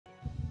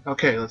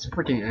Okay, let's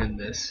freaking end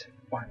this.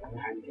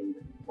 Finally.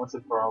 Once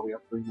and for all, we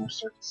have 3 more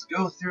circuits to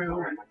go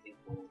through.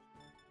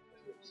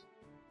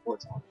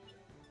 What's on?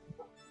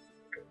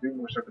 Okay, 3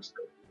 more circuits to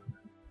go through.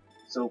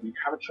 So we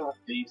haven't shown off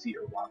Daisy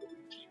or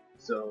Waluigi.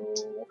 So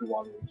I'll do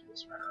Waluigi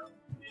this round.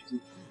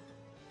 Daisy.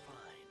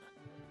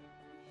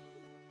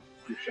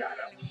 Do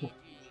Shadow.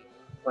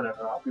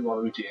 Whatever, I'll be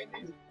Waluigi and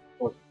Daisy.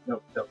 Or,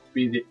 no,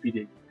 be Daisy. Be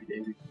Daisy,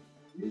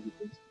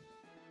 please.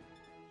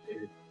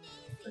 Daisy.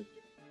 Thank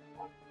you.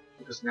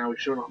 Because now we've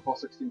shown off all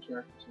 16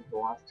 characters with the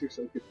last 2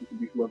 circuits, we can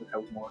be whoever the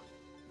hell we want.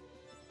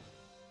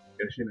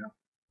 Because, you know.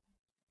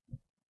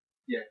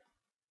 Yeah.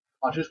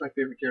 I'll choose my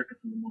favorite character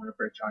from the Mario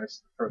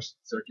franchise, the first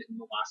circuit and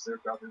the last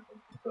circuit, rather than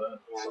the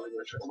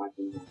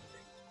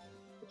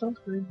It's on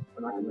screen.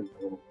 I'm not gonna.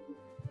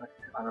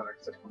 I don't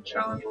accept one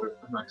challenge, but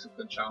I'm not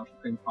accepting the challenge for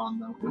ping pong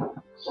though.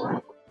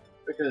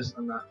 Because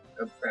I'm not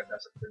a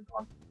fantastic ping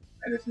pong.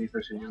 And it's me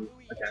versus you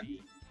again.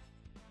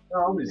 It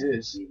always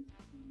is.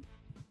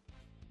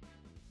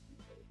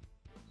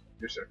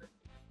 You're certain.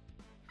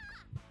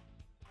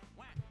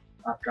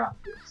 I've got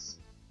this.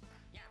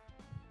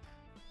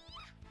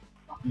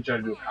 You try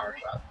to do a power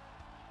shot.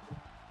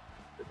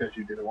 Because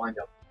you did a wind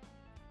up.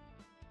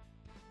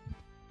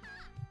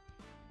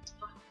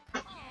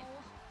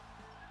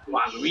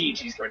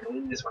 Waluigi's going to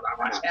win this one. I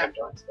watch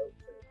after.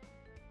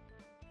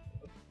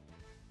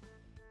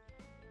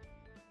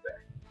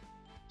 There.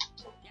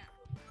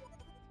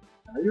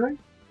 Are you right?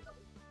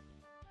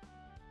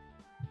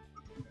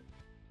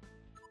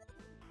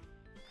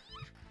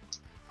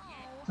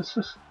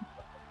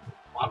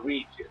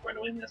 Waluigi is going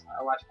to win this one.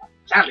 I watch after.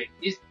 Challenge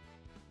is.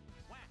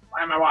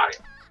 Why am I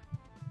Wario?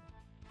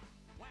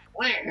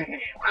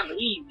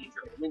 Waluigi is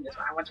going to win this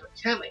one. I want to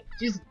challenge,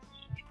 isn't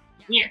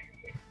he? Yeah.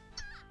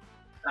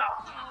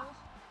 Oh.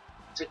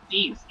 So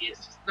Daisy is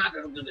just not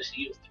as good as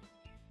she used to be.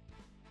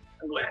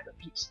 I'm going to have to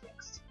Peach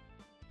next.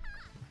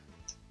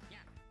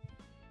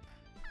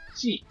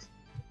 Jeez.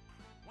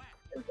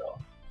 There we go.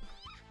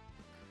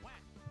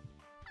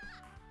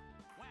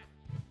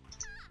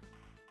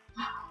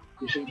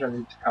 You shouldn't try to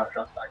do power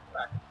shots back to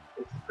back.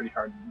 It's pretty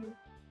hard to do.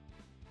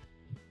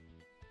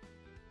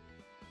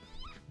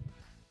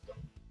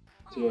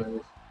 Too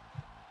early.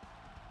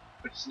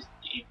 But she's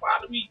gave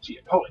Waluigi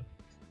a point.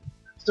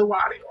 Still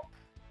Wario.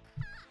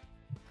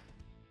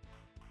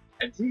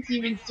 And she's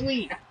even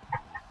sweet.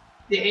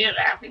 The hell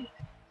happened?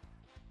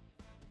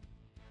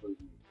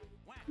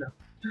 No.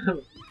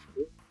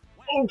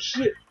 Oh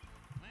shit!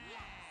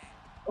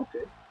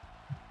 Okay.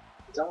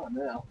 It's on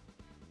now.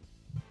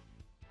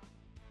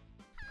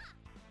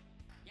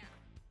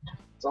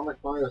 It's on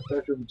like Mario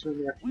Thunder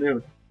between the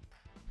afternoon.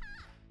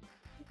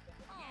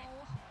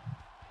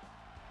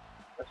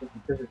 That's what the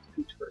Desert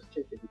Peach first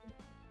kick every day.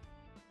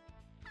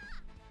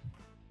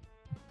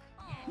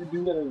 You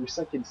do that on your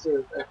second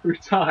serve every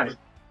time.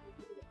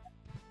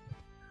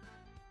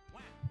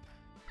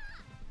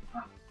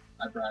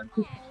 I bragged.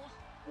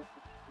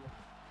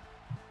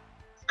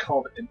 It's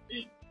called an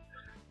 8.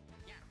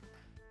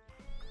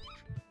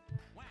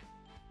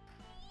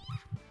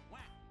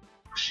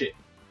 Shit.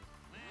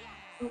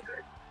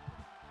 Okay.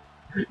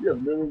 You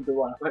have millions to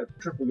laugh. I have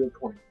triple your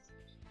points.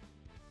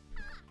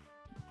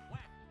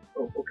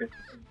 Oh, okay.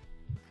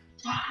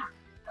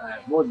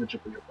 More than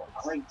triple your points.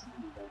 I like to do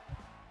that.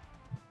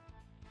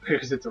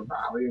 Because it's a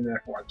rally and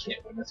therefore I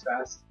can't win as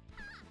fast.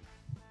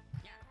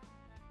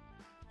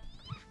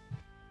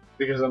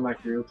 Because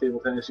unlike real table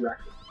tennis, you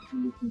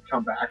can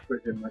come back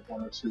within like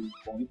 1 or 2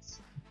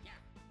 points.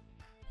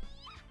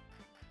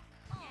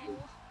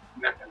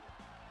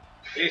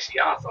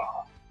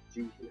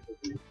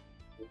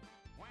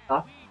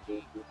 Huh?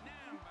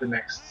 The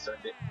next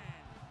circuit.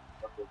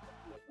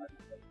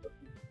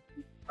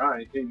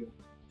 Alright, here you go.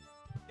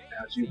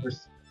 Now it's you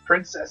versus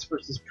Princess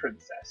versus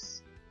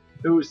Princess.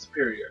 Who is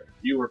superior?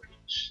 You or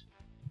Peach?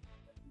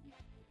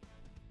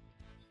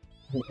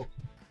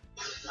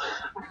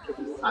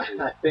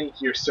 I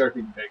think your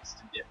serving begs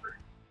to differ.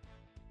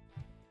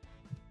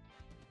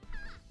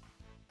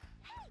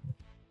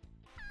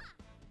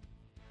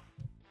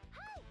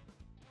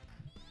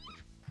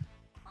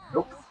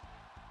 Nope.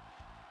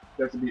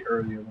 You have to be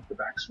earlier with the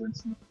back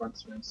swings and the front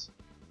swings.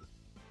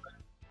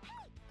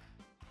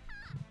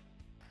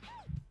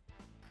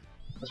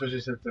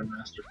 Especially since they're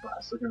master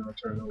class, they're going to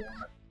return a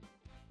lot.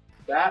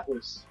 That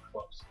was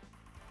close.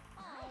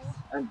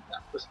 And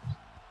that was close.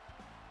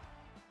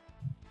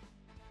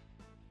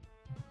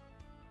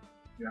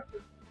 Yeah,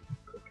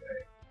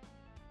 okay.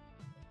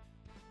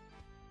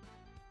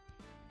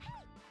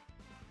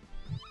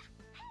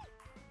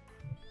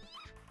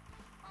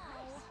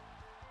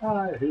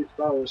 I hate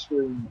power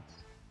swings.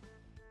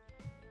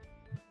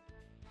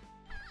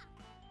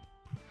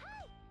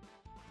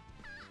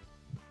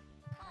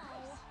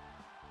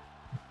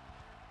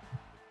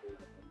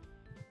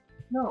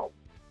 No.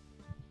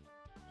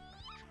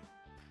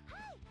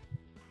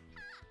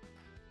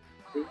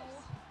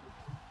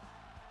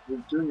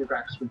 You're doing your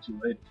backswing too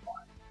late, it's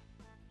fine.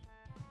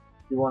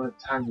 You want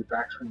to time your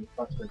backswing and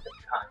front swing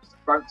different times. The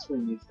front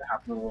swing needs to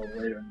happen a little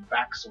later and the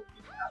backswing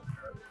needs to happen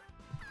earlier.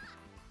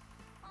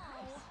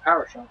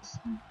 power shots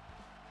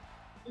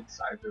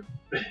inside the.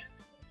 I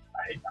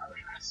hate power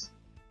shots.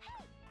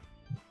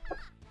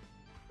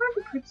 I'm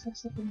the princess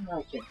something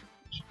I can't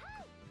reach.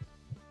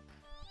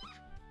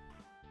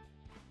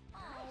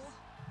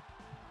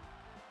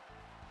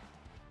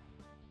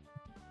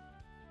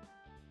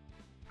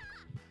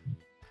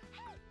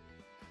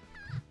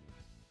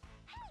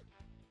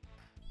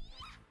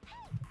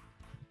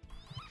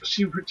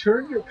 She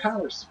returned your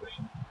power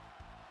swing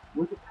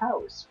with a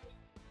power swing.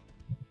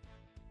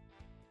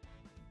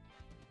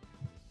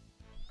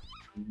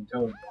 You can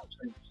tell them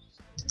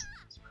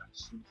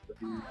seems to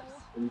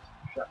be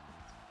shut.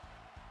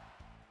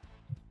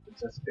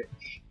 Princess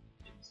Bitch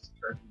is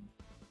turning.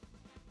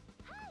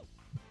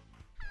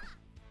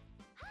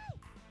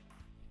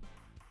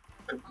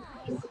 Could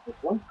joke up with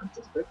one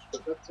Princess Bitch,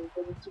 but that's a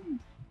little too easy.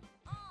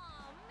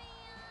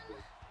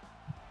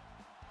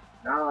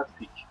 Now it's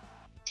Peach.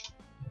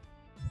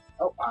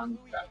 Oh, I'm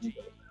bad.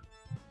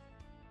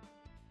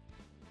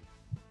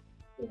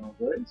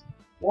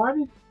 Why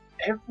did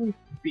every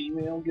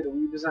female get a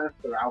redesign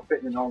for their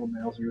outfit and all the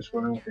males are just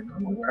running with their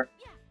normal wear?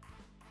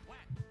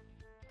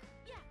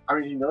 I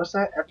mean, you notice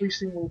that? Every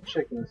single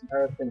chick in this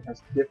entire thing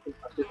has a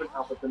different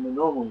outfit than they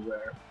normally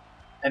wear,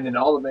 and then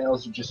all the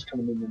males are just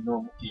coming in their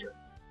normal gear.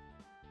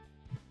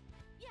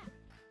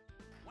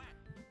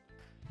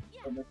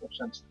 Doesn't make much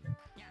sense to me.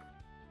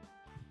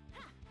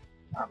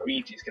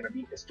 Luigi's gonna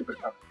beat this stupid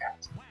puppet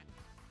cat.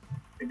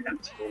 Maybe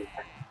not.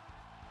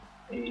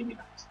 Maybe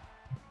not.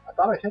 I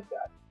thought I hit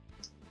that.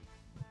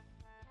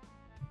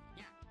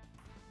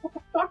 What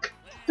the fuck?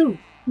 Dude,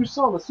 you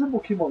saw the symbol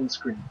came on the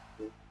screen.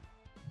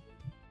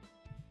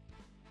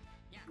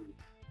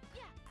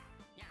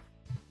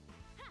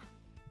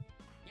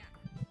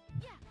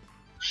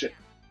 Shit.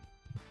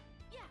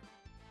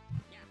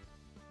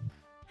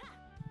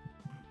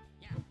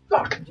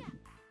 Fuck!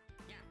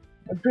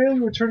 I'm barely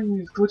returning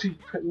these glitchy.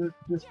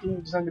 This game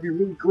is designed to be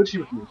really glitchy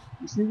with me.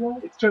 You see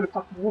that? It's trying to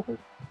fuck me over.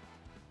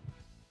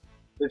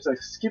 It's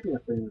like skipping a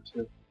frame or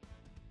two.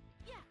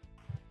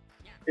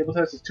 Able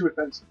test is two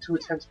attempts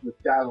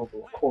with dazzle to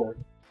record.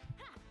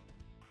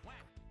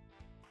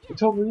 It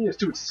totally is,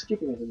 dude. It's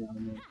skipping every now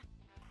and then.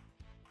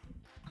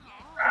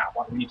 Ah,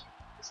 Waluigi.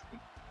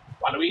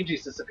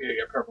 Waluigi's the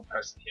superior purple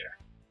person here.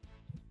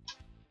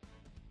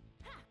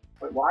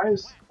 Wait, why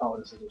is? Oh,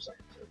 this is their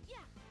second turn.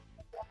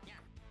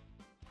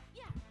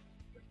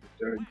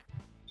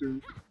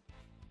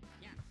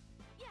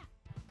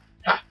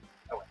 Ha!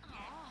 Oh wait.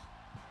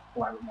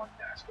 Well, I would want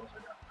that. I suppose I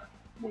got that.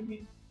 What do you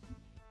mean?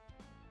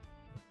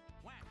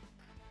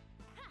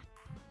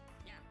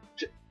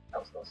 Shit. That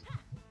was close.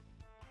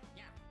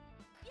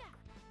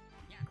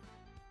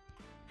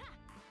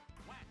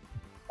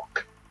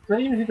 Fuck. Did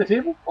I even hit the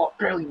table? Oh, it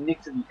barely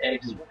nicked to the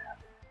edge is what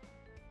happened.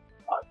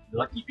 Oh, you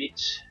lucky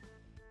bitch.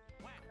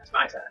 That's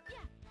my turn.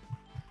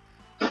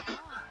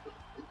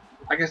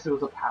 I guess it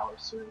was a power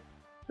surge.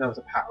 That was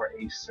a power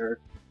ace surge,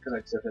 because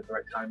I surged at the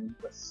right timing,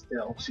 but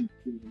still, she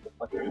didn't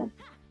deflect her home.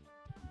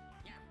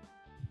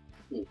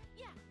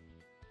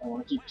 I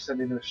want to keep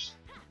sending her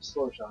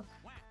slow shots.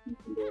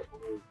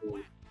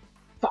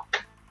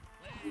 Fuck!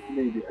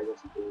 Maybe, I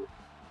guess you do.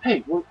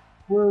 Hey,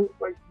 we're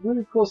like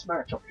really close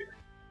match up here.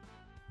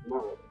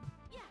 No.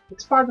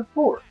 It's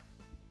 5-4.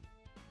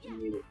 You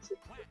mean it's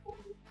 6-4.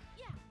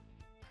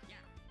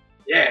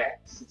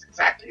 Yes, it's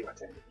exactly what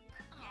I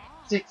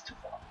need. 6-4.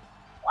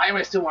 Why am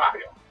I still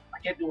Wario? I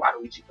can't do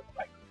Waluigi for the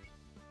life of me.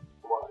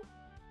 Why?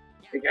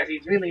 Because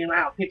he's really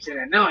loud, pitched, and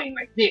annoying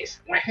like this.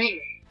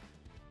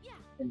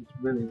 And it's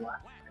really loud.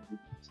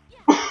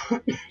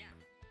 I'm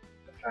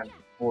trying to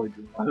avoid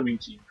doing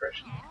Waluigi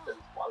impression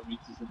because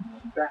Waluigi's an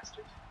annoying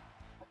bastard.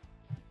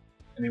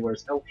 And he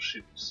wears elf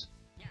shoes.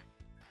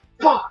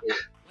 Fuck!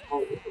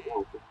 Oh, it's a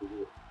wrong for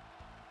you.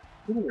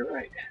 You're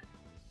right.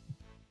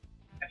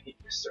 I hate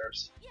this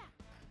serves.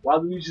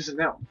 Waluigi's an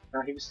elf.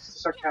 Now he just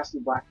start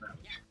casting black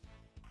magic.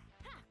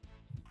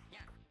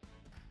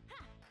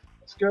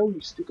 Let's go,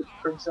 you stupid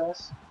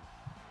princess.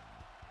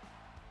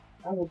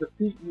 I will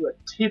defeat you at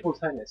table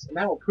tennis, and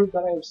that will prove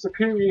that I am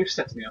superior.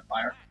 Sets me on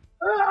fire.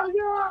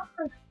 Oh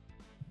god!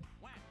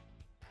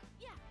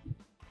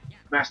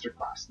 Master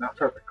class, not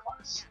perfect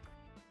class.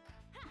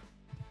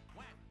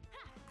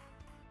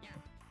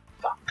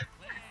 Fuck.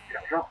 I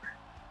got it wrong.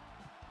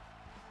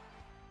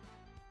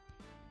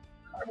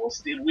 I will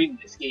still win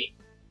this game.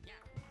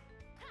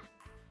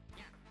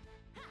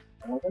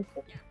 I don't think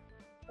so.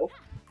 Oh.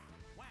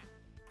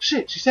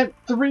 Shit, she sent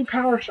 3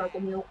 power shots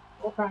on me all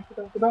back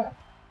to back.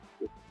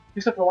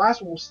 Except the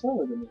last one was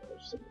slower than the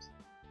others.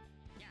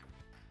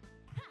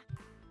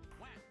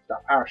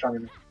 Stop power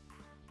shotting me.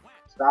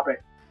 Stop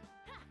it.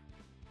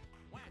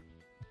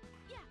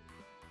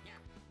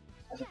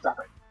 I said stop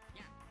it.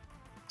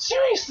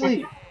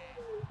 Seriously!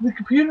 The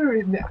computer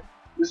is now.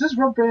 Is this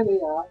Rubber Band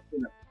AI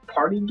in a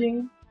party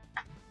game?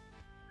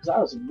 Because I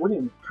was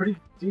winning pretty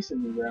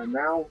decently there, and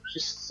now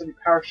she's sending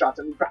power shots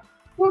at me back.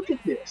 Look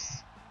at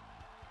this!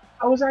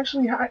 I was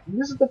actually high.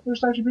 This is the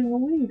first time she's been in the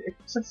lead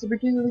since the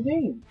beginning of the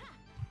game.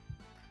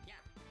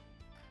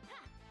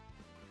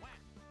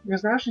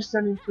 Because now she's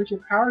sending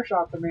freaking power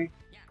shot to me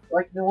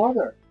like no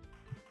other.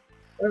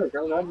 There we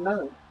go,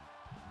 99.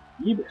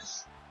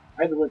 Ebis.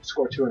 I had to win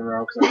score 2 in a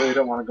row because I really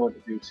don't want to go into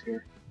deuce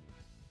here.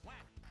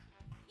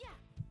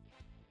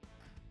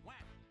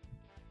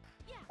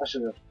 I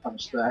should have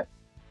punished that.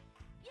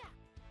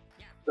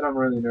 But I'm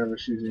really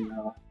nervous using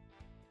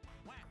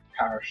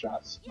power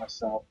shots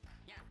myself.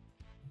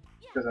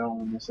 Because I don't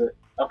want to miss it.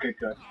 Okay,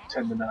 good.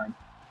 10 to 9.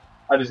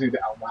 I just need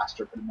to outlast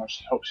her pretty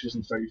much. Hope she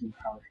doesn't start using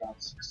power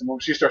shots. Because the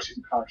moment she starts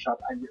using power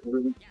shots, I get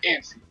really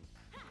antsy.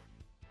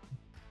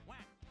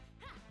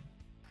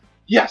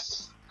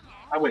 Yes!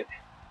 I win.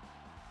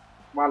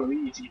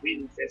 Waluigi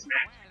wins this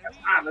match because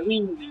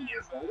Waluigi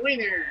is the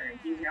winner.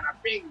 He's got a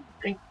big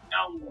pink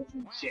nose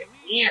and shit.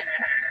 Yeah!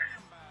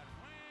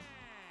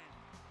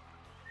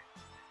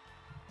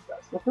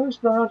 That's the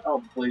first round.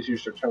 Oh, Blaze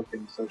used her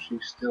token, so she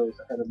still is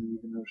ahead of me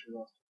even though she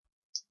lost.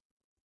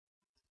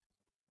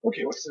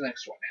 Okay, what's the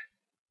next one?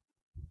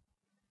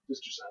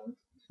 Mr. Silent.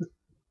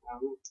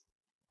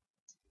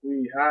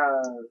 We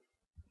have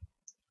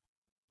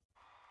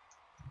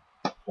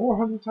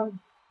 400 times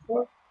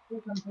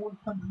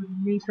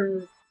 100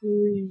 meter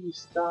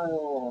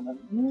freestyle, and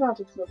I'm not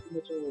accepting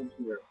the challenge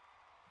here.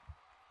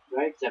 Do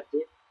I accept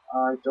it?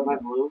 I don't Am I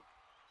know. blue?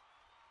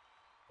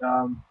 I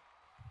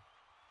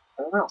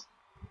don't know.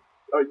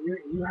 Oh,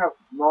 you have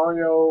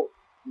Mario,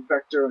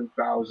 Vector, and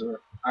Bowser.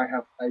 I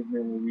have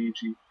Eggman,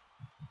 Luigi,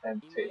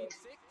 and Tails.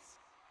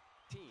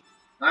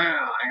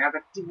 Wow, I have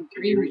a team.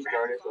 Can you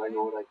restart it so I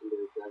know what I can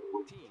do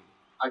exactly?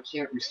 I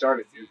can't restart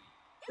it, dude.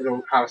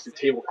 It'll have us do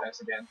table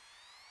tennis again.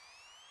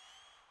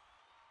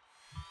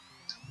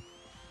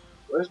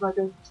 Where's my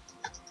thing?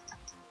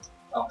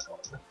 Oh, I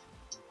got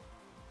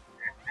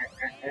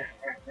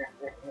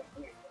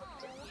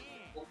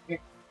it. You're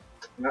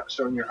not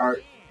showing your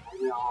heart. I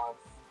know.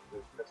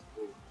 That's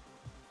cool.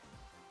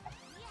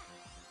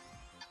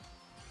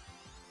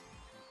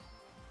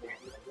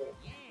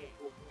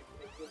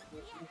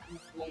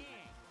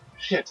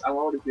 Shit, I'm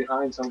already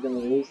behind, so I'm gonna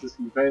lose this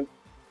event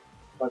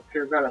by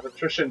pure god of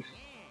attrition.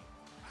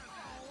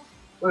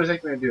 What is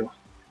Eggman do?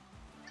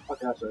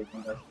 Okay, that's what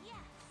Eggman does.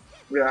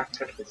 We have to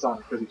catch the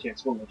Sonic because he can't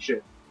swim with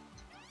shit.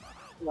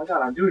 Oh my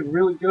god, I'm doing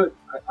really good.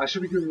 I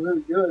should be doing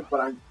really good,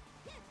 but I'm...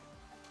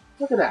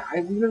 Look at that,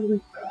 I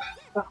literally...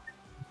 fuck.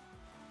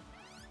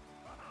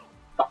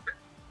 Fuck.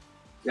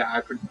 Yeah, I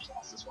pretty much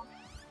lost this one.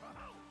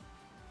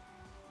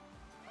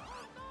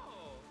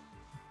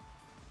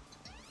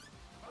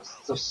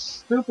 So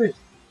stupid.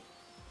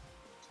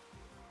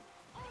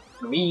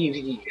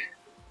 Luigi.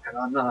 I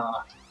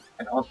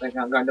don't think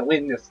I'm going to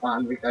win this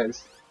one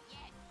because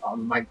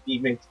my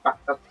teammates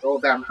backed up so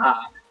damn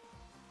hard.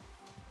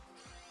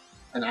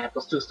 And I have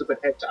those two stupid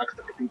hedgehogs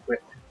to compete with.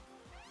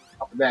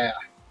 Up there.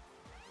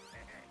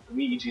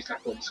 Luigi's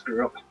not going to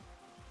screw up.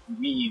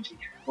 Luigi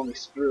only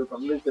screw up a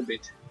little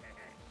bit.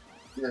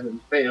 He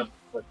doesn't fail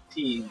for the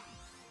team.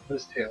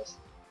 His Tails.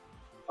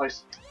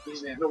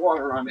 He's in the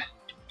water run.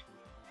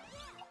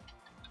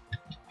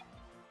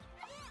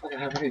 I don't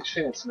have any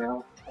chance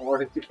now. I'm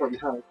already too far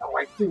behind. Oh,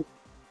 I do.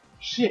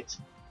 Shit.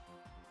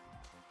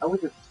 I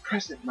went to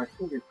press it, my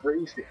finger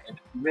grazed it and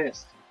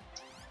missed.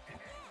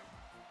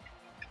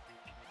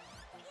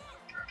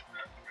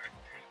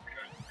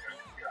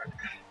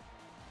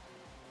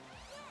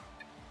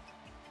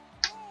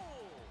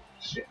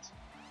 Shit.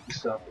 You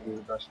still have to do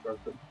the best for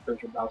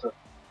Fisher Bowser.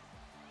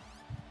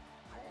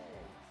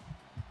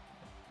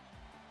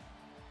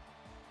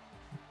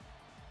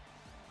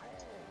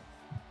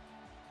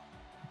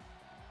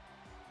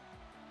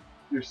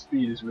 Your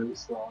speed is really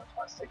slow, that's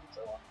why it's taking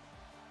so long.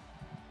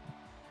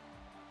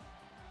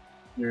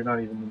 You're not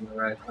even in the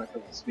right when it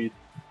comes to speed.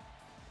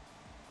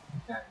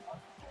 Yeah,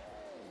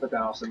 but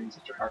that also means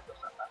that your heart goes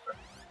down faster.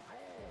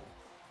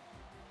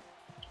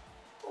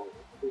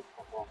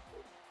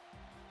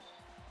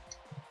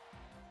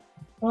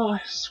 Well,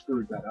 I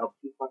screwed that up.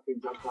 He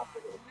fucking jumped off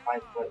like a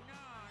 5 foot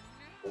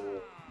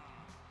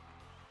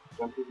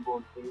jumping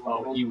board thing.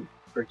 Oh, you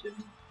freaking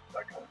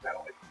like on a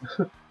pedal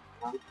wave.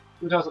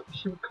 Who doesn't?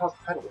 He would cause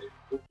a pedal wave.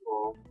 First of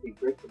all, he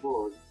breaks the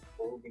board,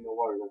 there won't be no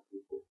water left in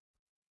it.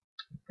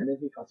 And then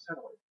he caused a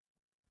pedal wave.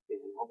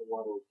 And all the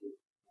water will be.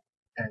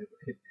 And it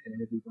would hit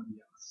everybody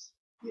else.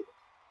 Yeah.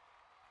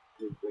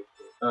 He breaks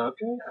it.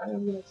 Okay, I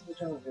am gonna see the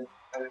challenge here.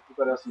 And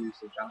everybody else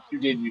used the challenge. You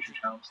did use your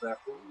challenge there.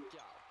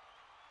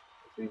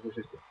 Okay, which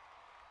is good.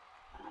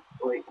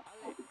 Wait.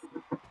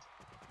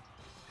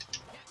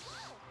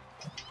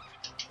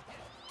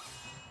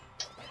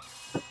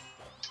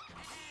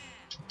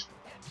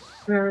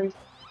 Mary.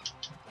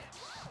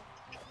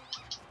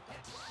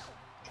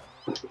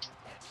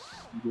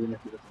 I'm doing it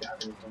for the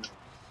scattering thing.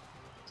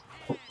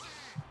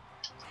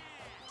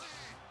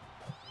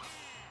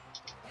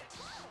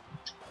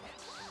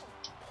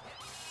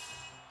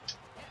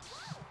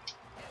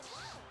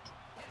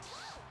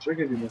 We're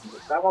gonna do nothing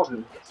but that. I'll do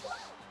this one.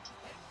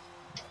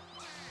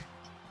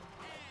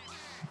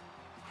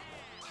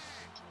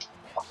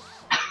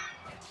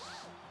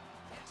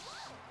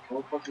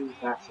 Don't fucking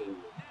fasten me.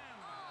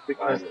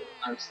 Because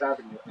I'm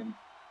stabbing you, and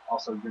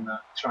also you're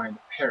not trying to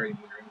parry me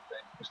or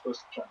anything. Just supposed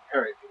to try and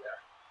parry me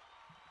there.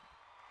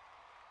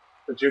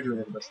 But you're doing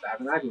it with a stab,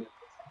 and I do it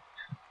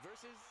with a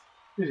stab.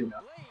 Easy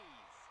enough.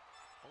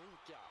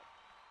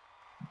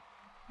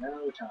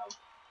 Now time.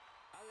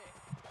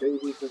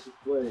 Daisy versus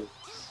Blaze.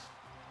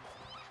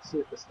 Let's see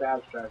if the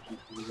stab strategy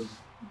can even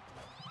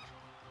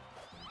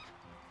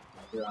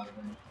get out of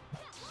range.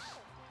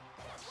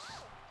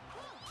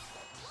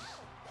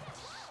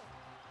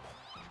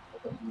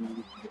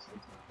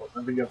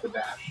 I'm bring up the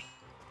dash.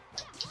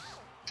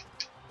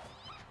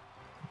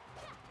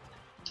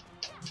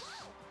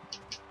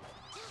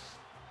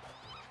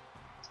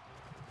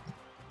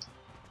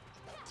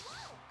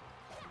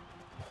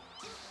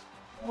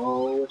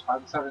 Oh, it's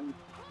 5-7.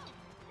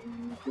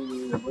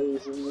 The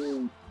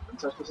blazing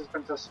princess versus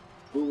princess.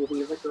 Who will be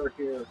the victor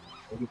here?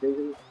 Maybe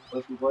Daisy,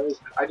 maybe Blaze.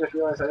 I just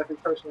realized that every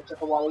person except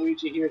for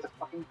Waluigi here is a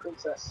fucking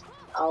princess.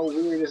 How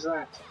weird is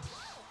that?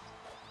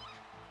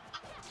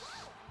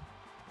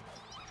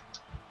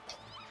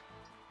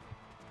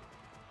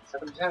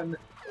 Seven to 10.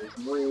 There's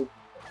Marie.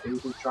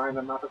 Daisy's trying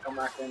to not to come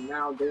back in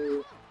now.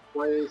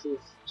 Blaze is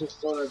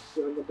just sort of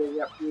giving the big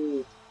F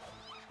you.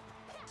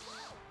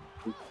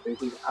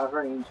 Daisy's out of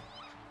range.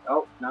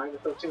 Oh, 9 to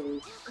 13.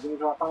 We're getting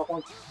to our final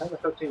point. 10 to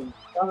 13.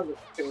 7 to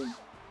 15.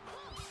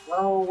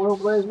 Oh, will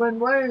Blaze win?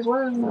 Blaze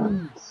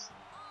wins!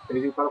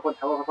 Daisy put up one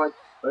hell of a fight,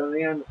 but in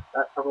the end,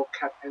 that purple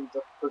cat ends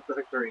up with the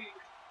victory.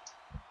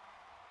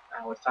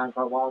 Now it's time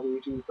for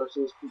Waluigi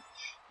versus Peach.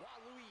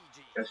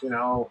 Because, you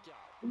know,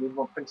 we need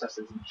more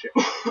princesses and shit.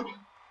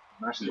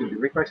 Master's gonna be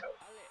Rick Rice out.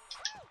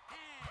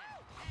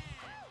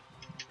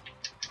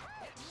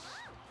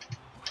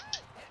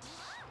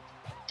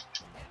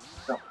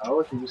 Somehow,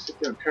 if you just sit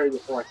there and parry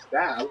before I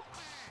stab.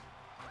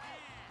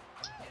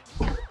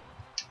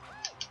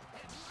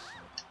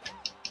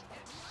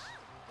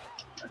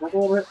 Back up a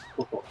little bit,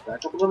 go for it.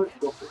 Back up a little bit,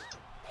 go for it.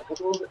 Back up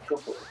a little bit, go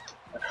for it.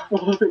 Back up a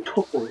little bit,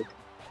 go for it.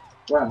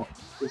 Wow,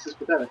 this is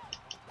pathetic.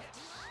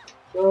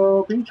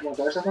 So, Peach, you want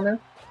to try something there?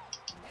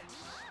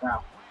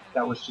 Wow,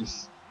 that was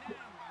just...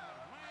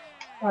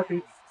 Alright,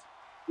 Peach.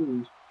 You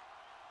lose.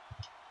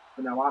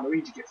 But now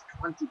Waluigi gets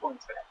 20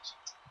 points for that.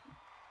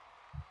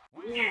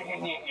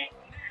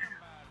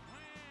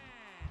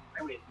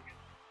 I win.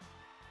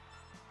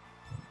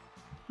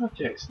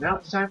 Okay, so now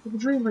it's time for the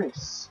Dream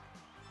Race.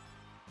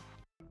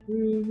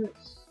 Dream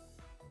Race.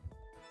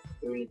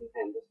 Do we need to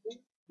end this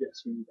thing?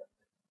 Yes, we need that.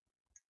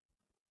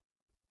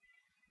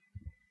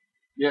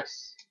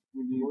 Yes,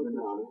 we need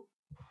that.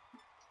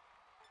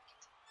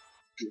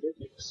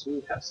 Ridiculous. We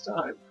have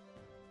time.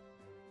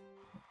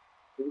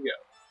 Here we go.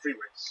 Dream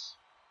Race.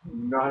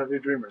 You know how to do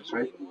Dream Race,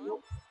 right?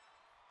 Nope.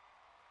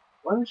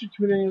 Why don't you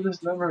commit any of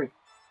this memory?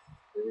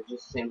 Is it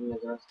just the same thing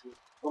as the rest of it?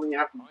 Only you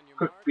have to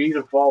click B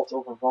to vault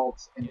over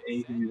vaults and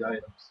A to use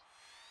items.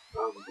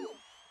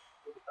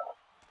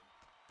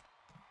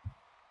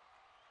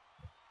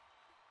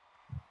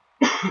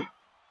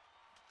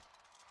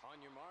 On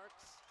your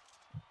marks,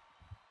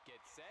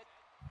 get set.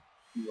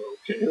 You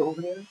okay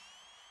over there?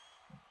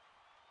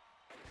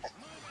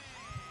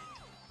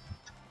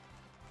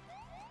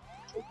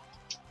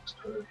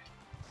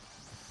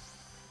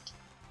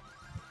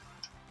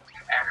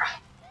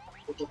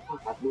 What the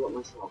fuck? I blew up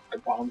myself. I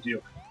bombed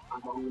you. I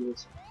bombed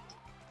myself.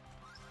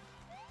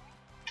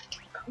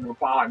 I'm gonna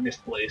bomb this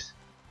place.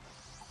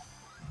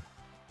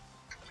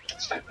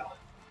 It's time now.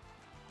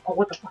 Oh,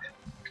 what the fuck?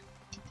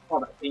 Oh,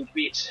 that pink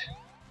beach.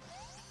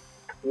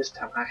 This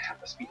time I have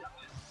to speed up.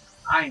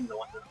 I'm the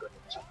one that's good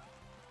at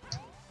it.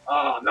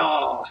 Oh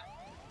no!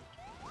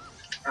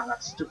 Now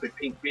that stupid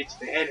pink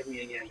bitch ahead of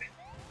me again.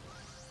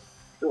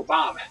 Do a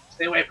bomb.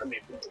 Stay away from me,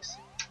 please.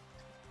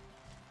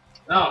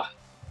 No!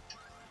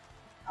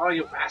 How are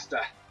you, master?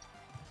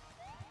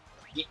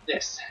 Eat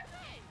this.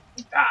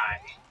 And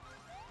die.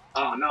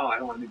 Oh no, I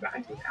don't want to be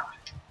behind you now.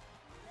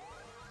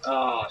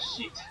 Oh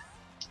shit.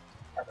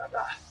 Da da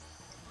da.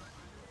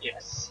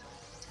 Yes.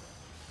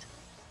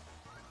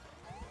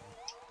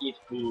 Eat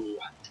poo.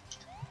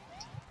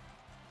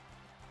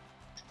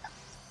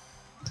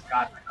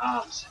 God, my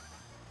arms.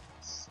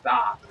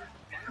 Stop.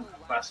 I'm gonna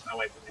bust my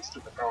way through these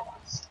stupid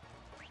robots.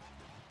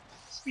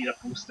 Speed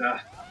up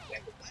booster.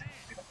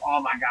 Oh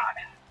my god.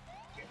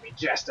 Give me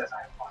just as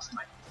I lost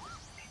my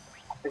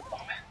big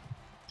bomb.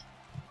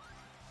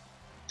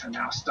 And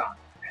now stop.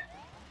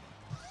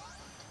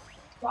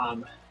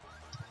 Bomb.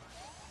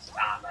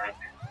 Stop it.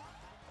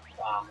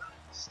 Bomb.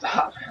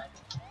 Stop.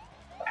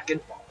 Back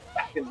and forth.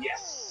 Back and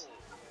yes.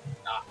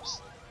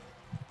 Knobs.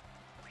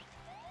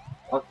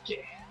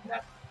 Okay.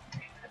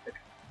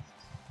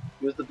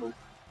 Use the boot.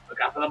 Look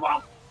out for the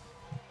bomb.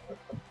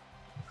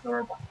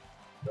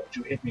 Don't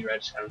you hit me,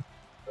 Red Shadow.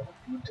 Don't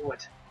you do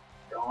it.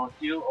 Don't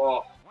you?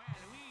 Oh.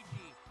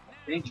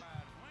 I think.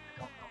 I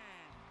don't know.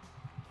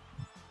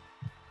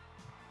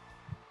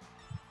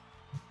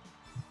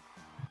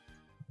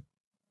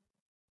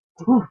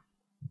 Whew.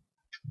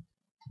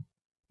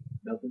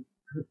 Nothing.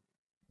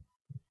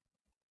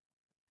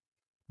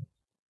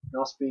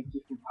 No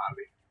speaking from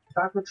Hobby.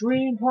 Time for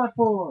Dream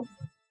Platform!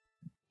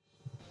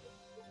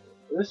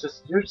 This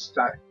is you're just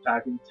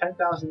diving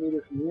 10,000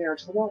 meters from the air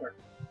into the water.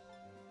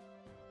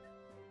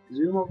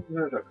 Zoom over the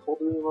nunchuck. Hold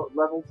the remote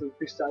level to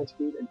increase side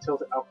speed and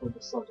tilt it upward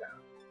to slow down.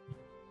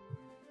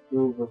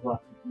 Move with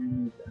left.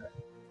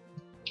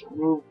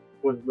 Move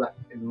with left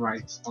and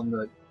right on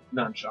the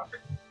nunchuck.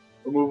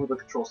 Or move with the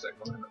control stick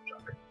on the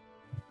nunchuck.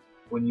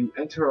 When you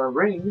enter a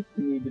ring,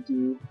 you need to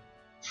do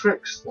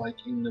tricks like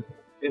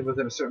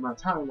within a certain amount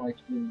of time, like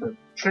in the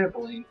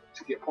trampoline,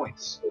 to get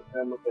points.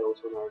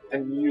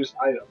 And you use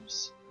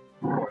items,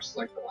 of course,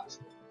 like the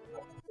last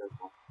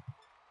one.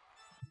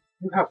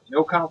 You have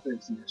no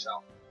confidence in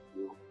yourself.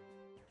 You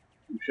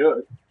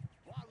should.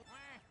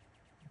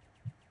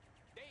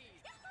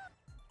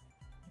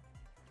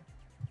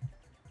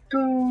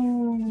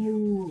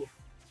 Go!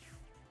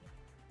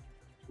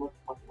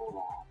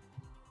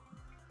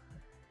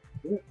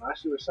 Yeah,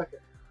 last you were second.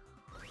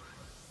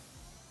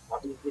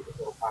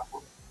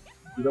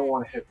 You don't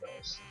want to hit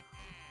those.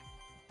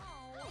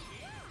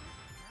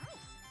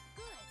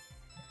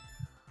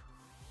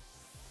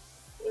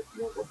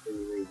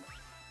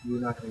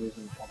 You're not going to use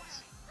any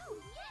points.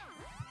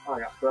 Oh, I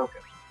got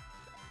broken.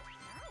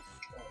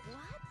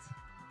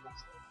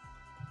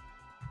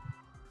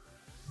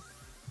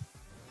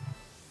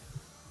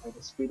 I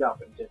can speed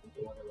up and get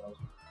into one of those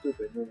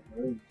stupid moving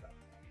marines.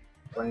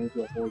 But I need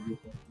to avoid these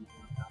ones.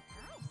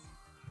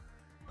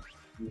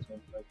 These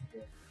ones right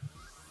here.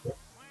 Yep.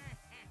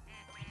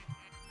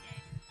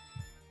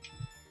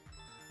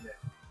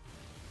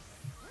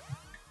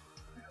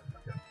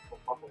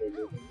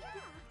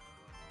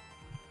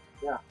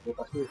 Yeah, look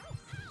at me.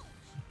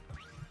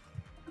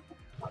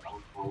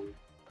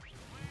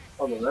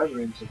 Oh, the red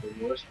rings are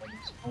the worst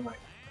ones. Oh my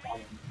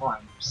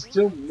god,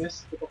 still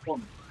missed the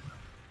performance.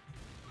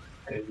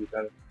 I need to be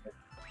better than that.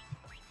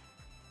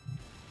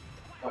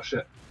 Oh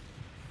shit.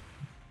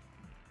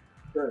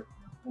 Good.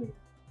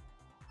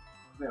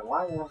 Man,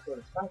 why am I not going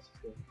as fast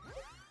as this?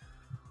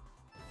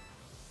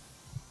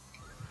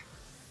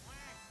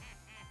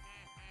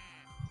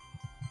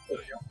 There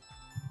we go.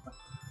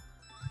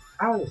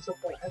 How are they so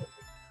far ahead of me?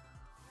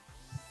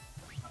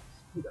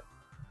 Speed up.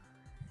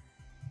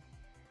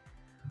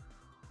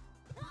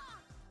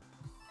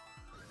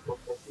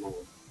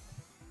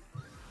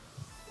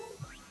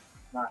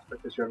 Not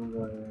because you're having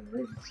the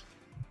rings.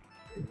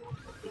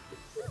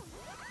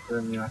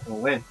 Then you're not going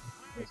to win.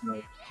 There's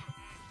no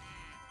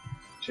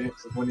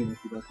chance of winning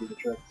if you don't do the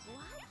tricks.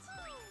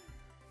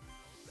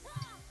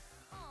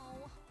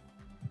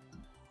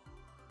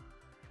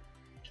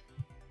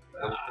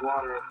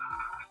 Water.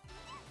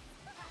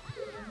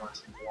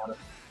 Water.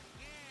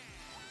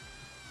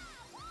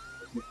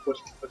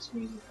 Puts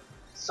me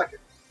second.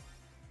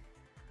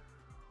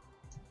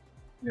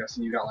 Yeah,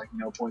 so you got like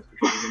no points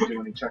because you didn't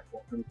do any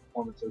any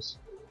performances.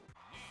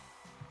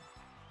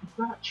 You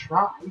not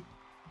try.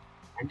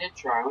 I did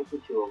try. I went to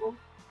 2 of them.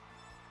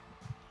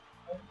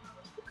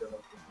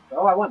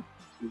 Oh, I won.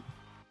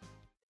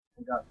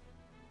 I got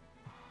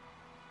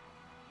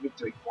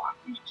victory.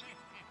 Waluigi.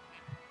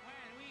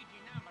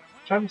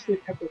 Trying to stay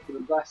kept up for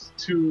the last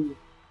 2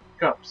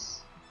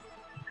 cups,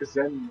 because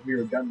then we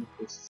were done with this